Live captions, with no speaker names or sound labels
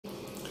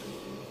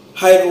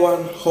Hi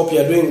everyone, hope you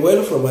are doing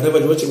well from wherever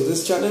you're watching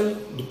this channel,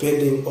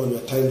 depending on your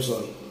time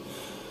zone.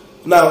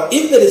 Now,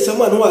 if there is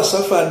someone who has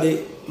suffered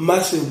a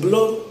massive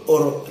blow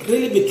or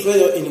really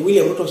betrayal in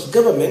William Ruto's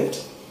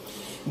government,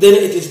 then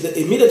it is the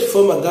immediate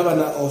former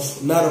governor of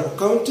Narok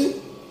County,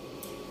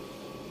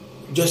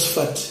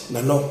 Josephat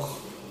Nanok.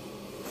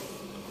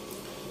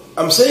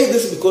 I'm saying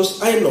this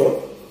because I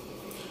know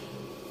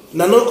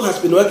Nanok has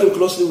been working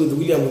closely with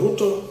William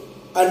Ruto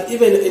and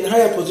even in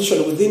higher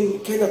position within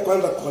Kenya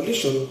Kwanza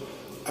Coalition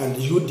and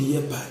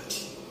UDA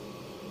party.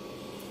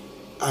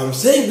 I'm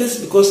saying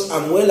this because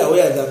I'm well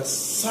aware that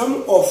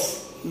some of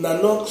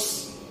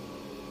Nanok's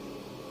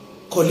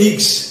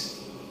colleagues,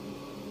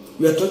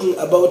 we are talking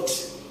about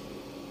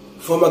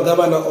former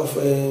governor of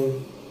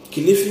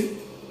Kilifi,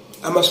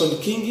 Amason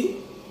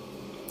Kingi,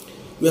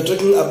 we are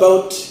talking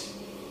about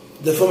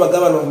the former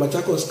governor of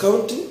Machakos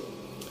County,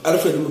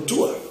 Alfred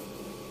Mutua.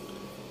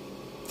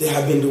 They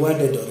have been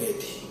rewarded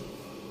already.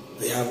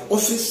 They have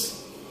office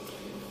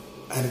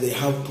and they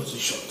have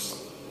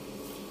positions.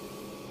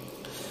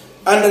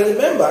 And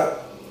remember,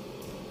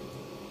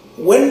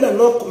 when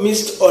Nanok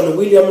missed on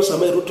William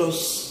Samoei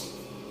Ruto's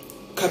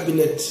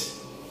cabinet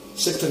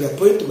secretary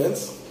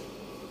appointments,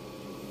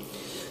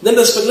 then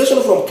the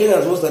speculation from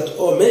Kenyans was that,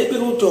 oh, maybe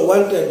Ruto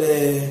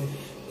wanted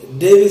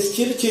Davis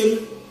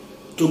Chirchir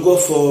to go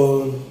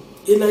for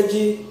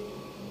energy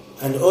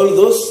and all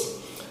those,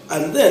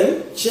 and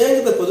then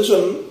change the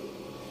position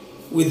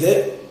with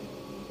the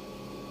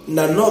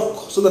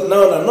Nanok, so that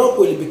now Nanok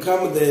will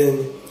become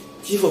the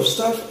chief of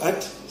staff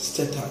at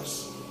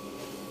Statehouse.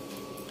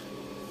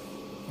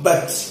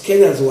 But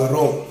Kenyans were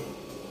wrong.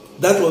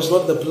 That was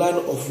not the plan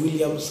of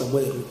William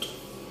Samoei Ruto.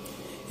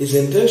 His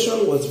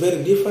intention was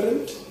very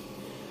different,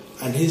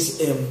 and his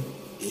aim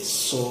is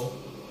so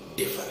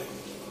different.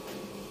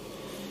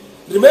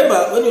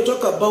 Remember, when you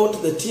talk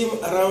about the team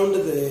around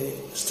the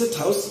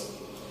Statehouse,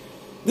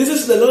 this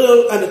is the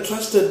loyal and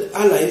trusted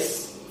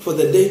allies for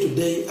the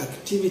day-to-day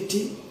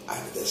activity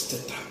at the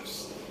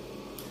Statehouse.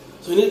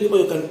 So you need people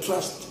you can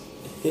trust.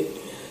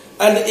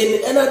 And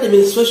in any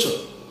administration,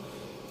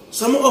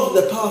 some of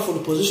the powerful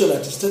positions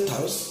at the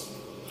Statehouse,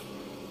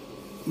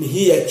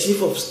 here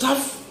chief of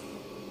staff,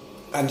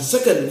 and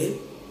secondly,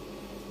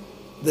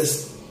 the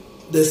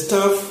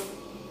staff,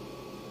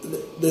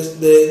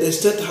 the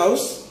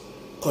Statehouse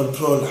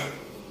controller,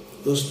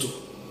 those two.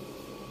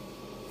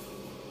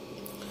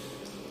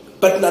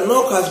 But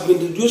Nanok has been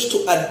reduced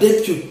to a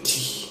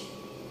deputy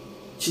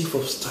chief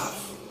of staff.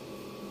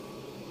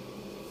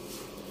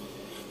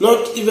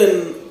 Not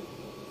even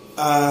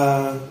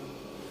a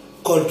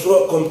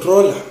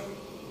controller.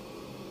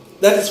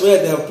 That is where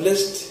they have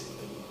placed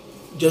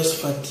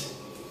Josephat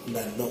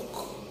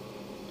Nanok.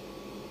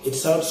 It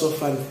sounds so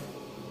funny.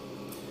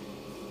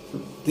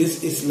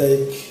 This is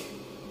like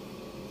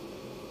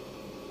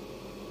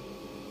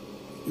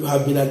you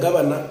have been a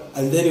governor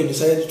and then you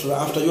decide to,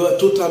 after your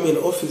 2 terms in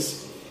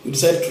office, you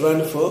decide to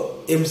run for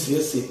MCA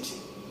seat.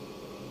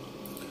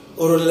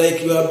 Or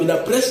like you have been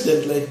a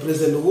president, like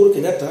President Uhuru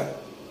Kenyatta,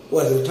 who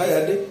was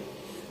retired,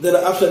 then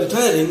after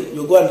retiring,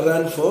 you go and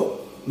run for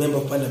member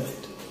of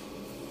parliament.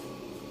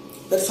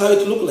 That's how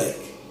it looked like.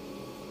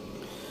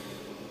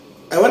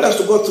 I want us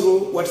to go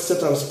through what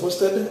Statehouse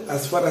posted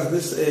as far as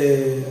this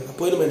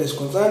appointment is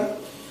concerned,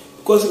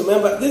 because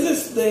remember, this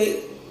is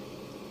the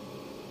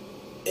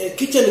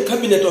kitchen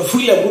cabinet of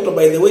William Ruto,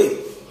 by the way.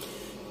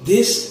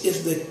 This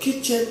is the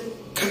kitchen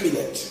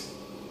cabinet,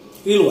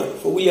 real one,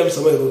 for William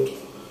Samoei Ruto.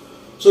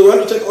 So we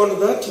want to take on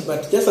that,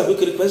 but just a quick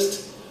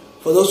request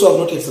for those who have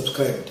not yet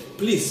subscribed.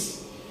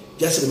 Please,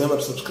 just remember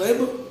to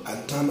subscribe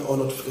and turn on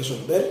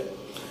notification bell.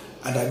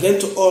 And again,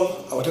 to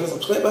all our channel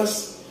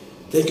subscribers,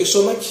 thank you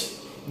so much.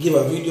 Give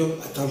our video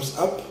a thumbs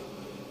up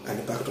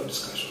and back to our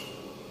discussion.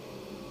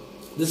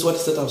 This is what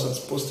Statehouse has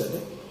posted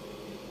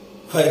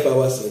 5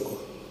 hours ago.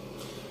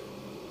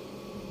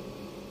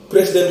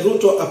 President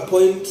Ruto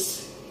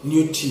appoints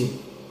new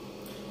team.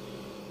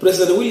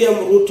 President William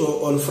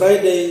Ruto on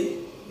Friday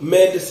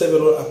made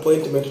several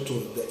appointments to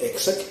the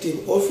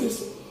executive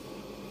office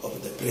of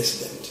the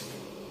president.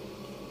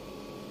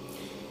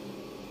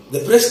 The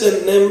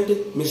president named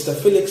Mr.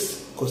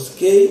 Felix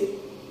Koskei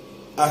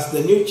as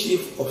the new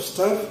chief of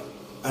staff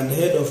and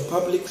head of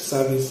public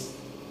service,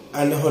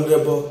 and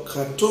Honorable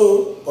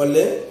Kato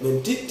Ole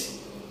Mentit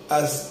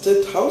as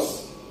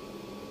Statehouse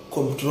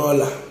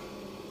controller.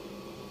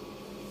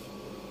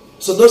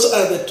 So those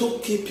are the 2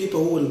 key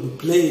people who will be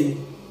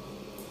playing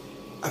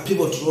a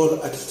pivotal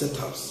role at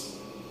Statehouse.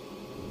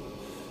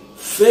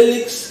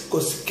 Felix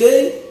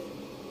Koskei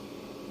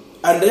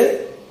and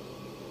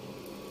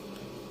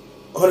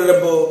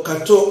Honorable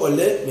Kato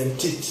Ole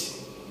Mentit,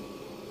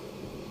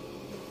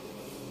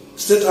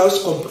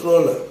 Statehouse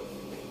controller.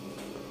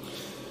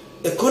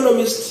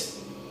 Economist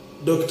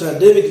Dr.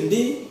 David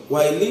Lee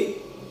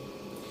Wiley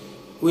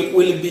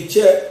will be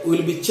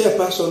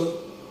chairperson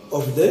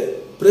of the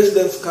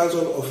President's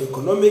Council of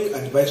Economic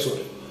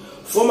Advisory.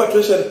 Former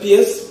Treasury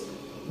PS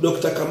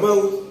Dr.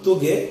 Kamau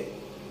Thuge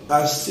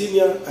as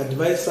senior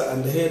advisor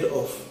and head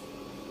of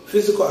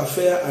Fiscal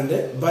Affairs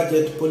and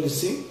Budget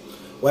Policy,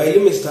 while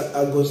Mr.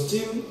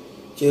 Agustin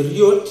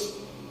Cheriot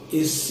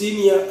is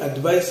Senior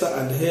Advisor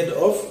and Head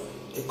of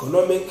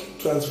Economic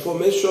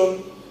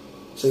Transformation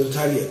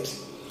Secretariat.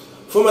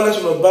 Former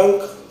National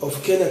Bank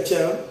of Kenya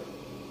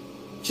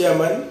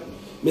Chairman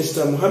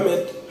Mr.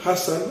 Mohamed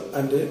Hassan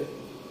and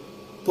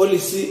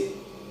Policy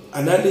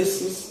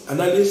Analyst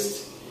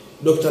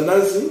Dr.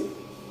 Nazi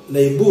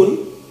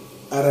Leibun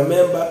are a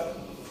member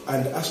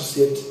and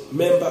associate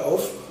member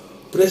of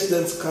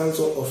President's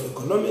Council of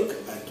Economic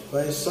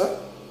Advisor,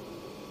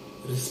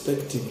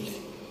 respectively.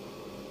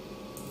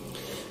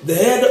 The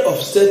head of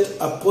state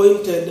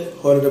appointed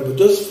Honorable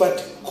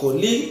Josephat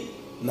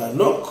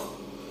Nanok,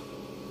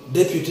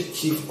 Deputy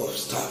Chief of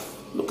Staff.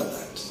 Look at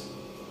that.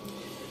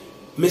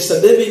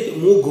 Mr. David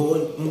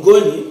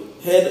Mugoni,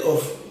 head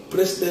of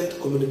President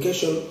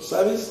Communication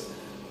Service,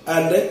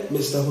 and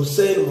Mr.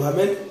 Hussein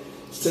Mohammed,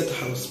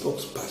 Statehouse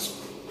spokesperson.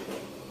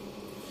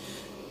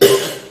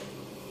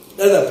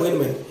 Another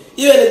appointment.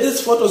 Even in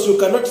these photos, you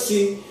cannot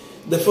see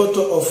the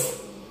photo of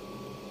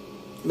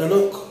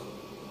Nanok.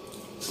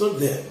 It's not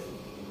there.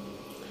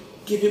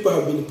 Key people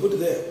have been put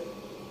there.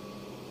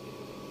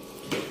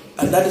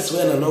 And that is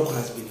where Nanok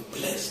has been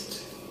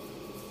placed.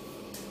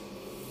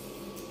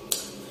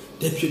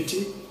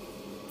 Deputy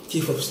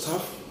Chief of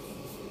Staff,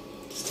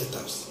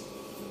 Statehouse.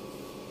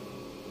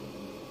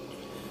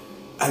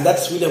 And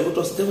that's William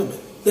Ruto's government.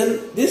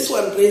 Then this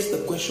one raised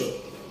the question,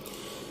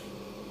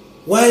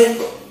 why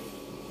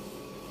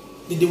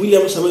did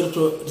William Samoei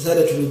Ruto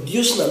decide to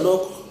reduce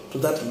Nanok to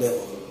that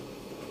level?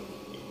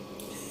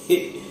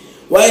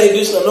 Why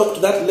reduce Nanok to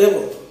that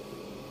level?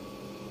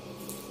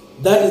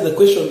 That is the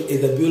question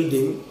in the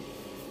building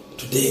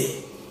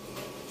today.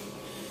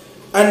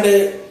 And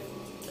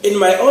in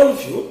my own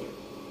view,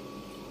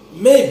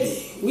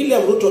 maybe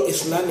William Ruto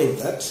is learning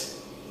that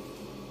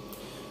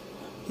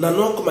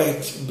Nanok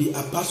might be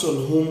a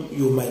person whom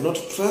you might not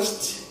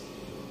trust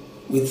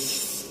with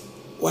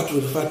what we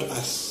refer to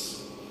as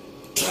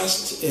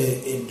trust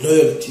in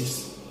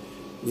loyalties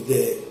with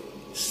the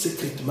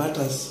secret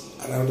matters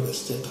around the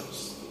State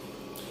House.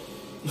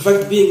 In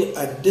fact, being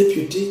a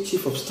deputy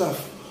chief of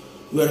staff,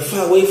 you are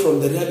far away from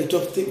the reality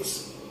of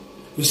things.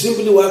 You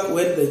simply work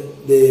when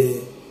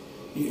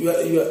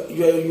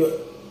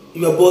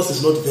your boss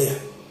is not there.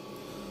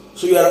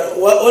 So you are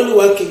only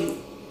working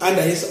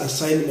under his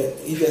assignment.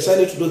 If you assign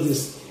you to do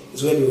this,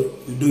 is when you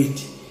do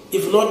it.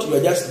 If not, you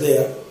are just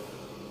there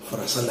for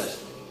a salary.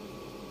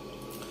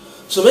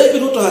 So maybe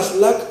Ruto has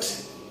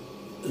lacked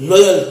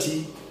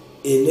loyalty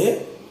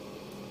in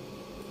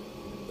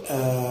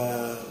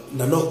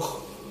Nanok.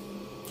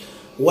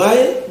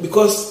 Why?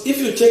 Because if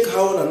you check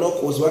how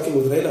Nanok was working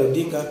with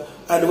Railaodinga,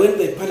 and when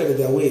they parted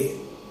their way,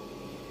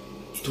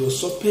 it was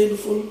so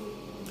painful.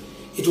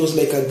 It was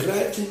like a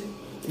grudge,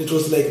 and it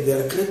was like they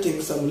are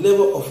creating some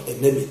level of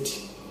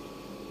enmity.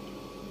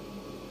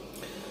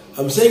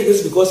 I'm saying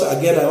this because,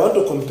 again, I want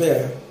to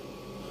compare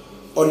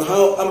on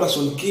how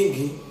Amason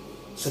Kingi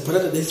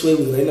separated his way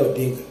with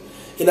Railaodinga.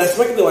 In as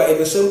fact, they were in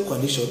the same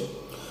coalition.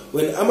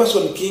 When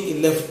Amason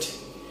Kingi left,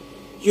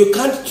 you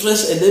can't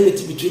trace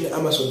enmity between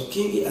Amason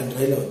Kingi and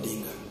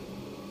Railaodinga.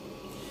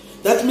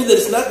 That means there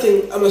is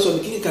nothing Amason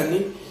Kingi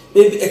can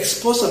maybe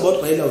expose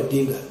about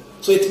Railaodinga.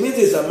 So it means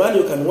he's a man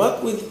you can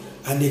work with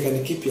and he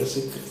can keep your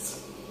secrets.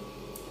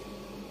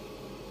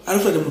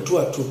 Alfred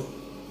Mutua too.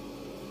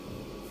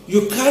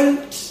 You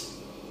can't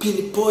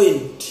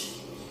pinpoint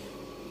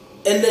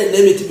any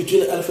enmity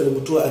between Alfred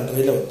Mutua and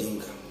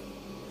Railaodinga.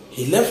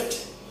 He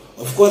left.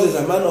 Of course, he's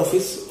a man of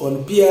his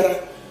own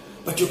PR,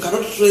 but you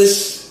cannot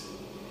trace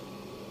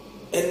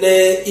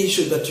any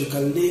issue that you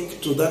can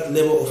link to that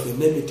level of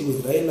enmity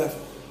with Raila,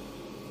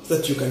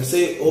 that you can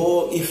say,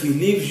 oh, if he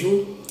leaves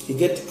you, he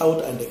gets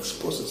out and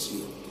exposes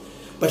you.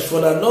 But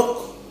for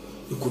Nanok,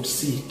 you could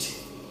see it.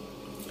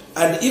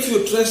 And if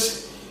you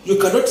trace, you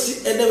cannot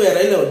see anywhere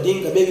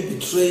Railaodinga maybe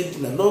betrayed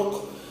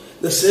Nanok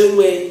the same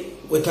way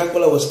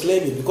Wetangula was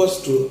claiming,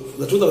 because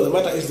the truth of the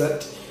matter is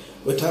that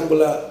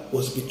Wetangula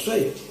was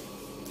betrayed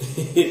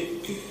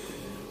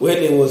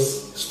when he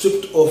was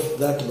stripped of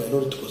that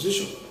minority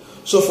position.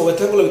 So for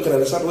Wetangula, we can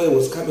understand where he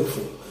was coming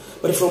from.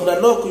 But from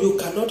Nanok, you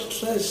cannot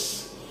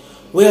trace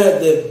where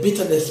the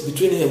bitterness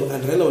between him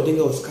and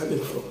Railaodinga was coming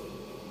from.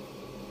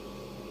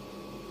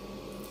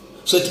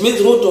 So it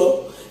means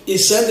Ruto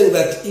is saying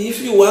that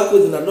if you work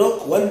with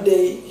Nanok, one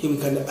day he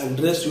can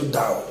undress you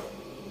down.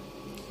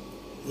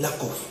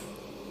 Lack of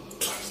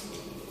trust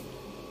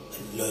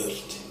and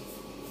loyalty.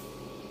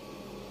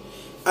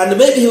 And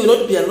maybe he will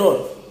not be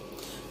alone.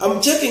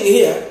 I'm checking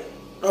here,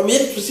 I'm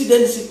yet to see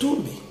Dennis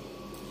Itumbi.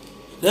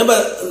 Remember,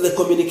 the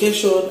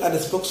communication and the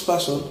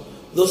spokesperson,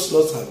 those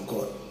slots have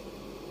gone.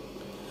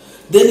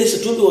 Dennis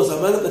Itumbi was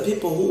among the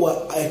people who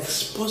were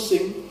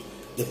exposing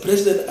the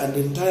president and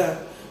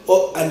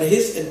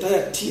his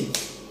entire team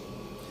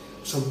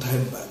some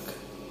time back.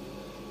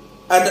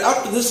 And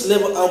up to this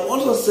level, I'm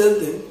also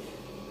saying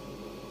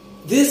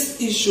this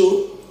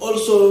issue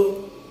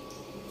also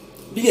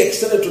being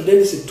extended to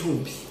Dennis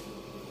Itumbi.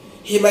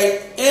 He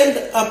might end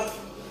up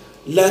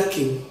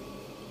lacking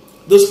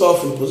those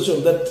powerful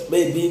positions that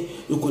maybe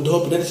you could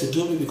hope Dennis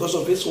Itumbi, because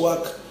of his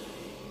work,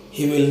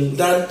 he will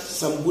land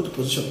some good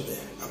position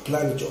there, a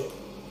planned job.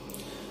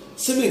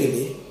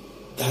 Seemingly,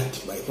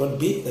 that might not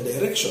be the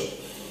direction,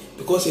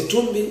 because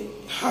Itumbi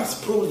has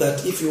proved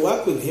that if you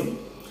work with him,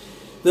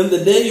 then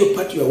the day you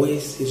part your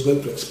ways, he's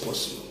going to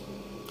expose you.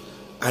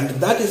 And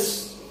that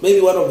is maybe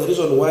one of the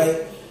reasons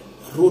why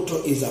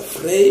Ruto is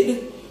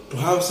afraid to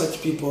have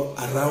such people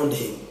around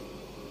him.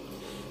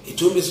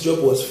 Itumbi's job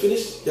was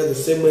finished, just the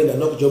same way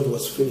Nanok's job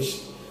was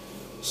finished.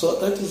 So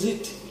that is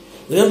it.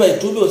 Remember,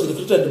 Itumbi was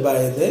recruited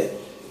by the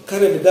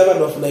current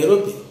governor of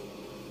Nairobi,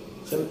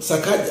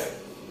 Sakaja,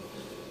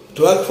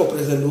 to work for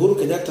President Uhuru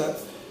Kenyatta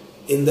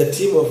in the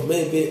team of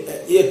maybe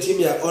a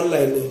team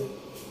online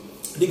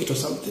digital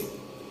something.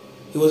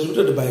 He was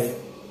recruited by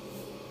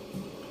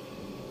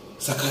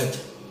Sakaja.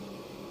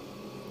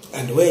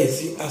 And where is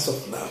he as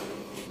of now?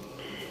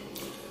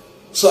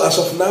 So as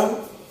of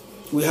now,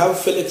 we have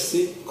Felix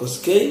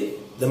Koskei,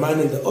 the man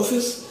in the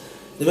office.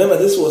 Remember,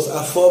 this was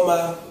a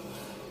former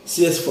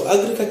CS for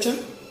Agriculture.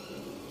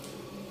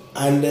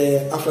 And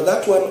after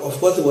that one, of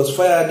course, he was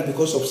fired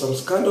because of some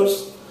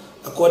scandals,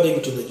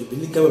 according to the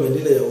Jubilee government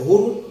leader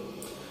Uhuru.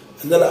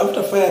 And then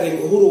after firing,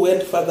 Uhuru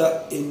went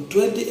further in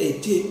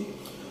 2018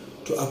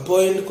 to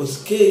appoint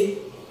Koskei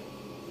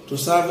to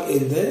serve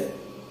in the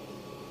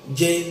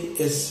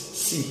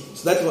JSC.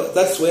 So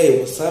that's where he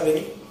was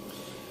serving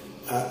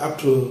up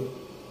to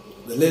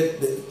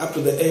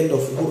the end of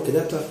Uhuru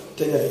Kenyatta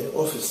tenure in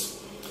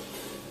office.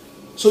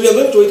 So we are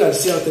going to wait and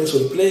see how things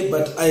will play,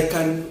 but I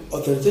can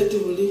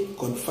authoritatively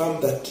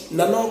confirm that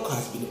Nanok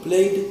has been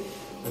played,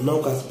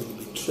 Nanok has been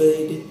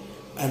betrayed,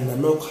 and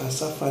Nanok has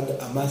suffered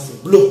a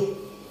massive blow.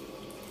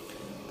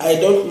 I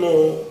don't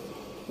know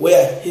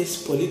where his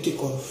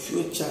political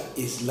future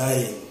is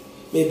lying.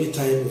 Maybe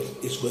time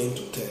is going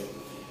to tell.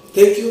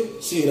 Thank you.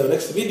 See you in our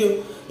next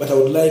video. But I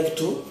would like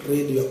to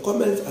read your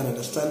comments and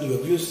understand your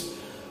views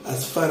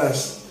as far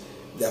as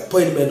the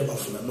appointment of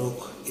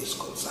Nanok is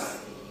concerned.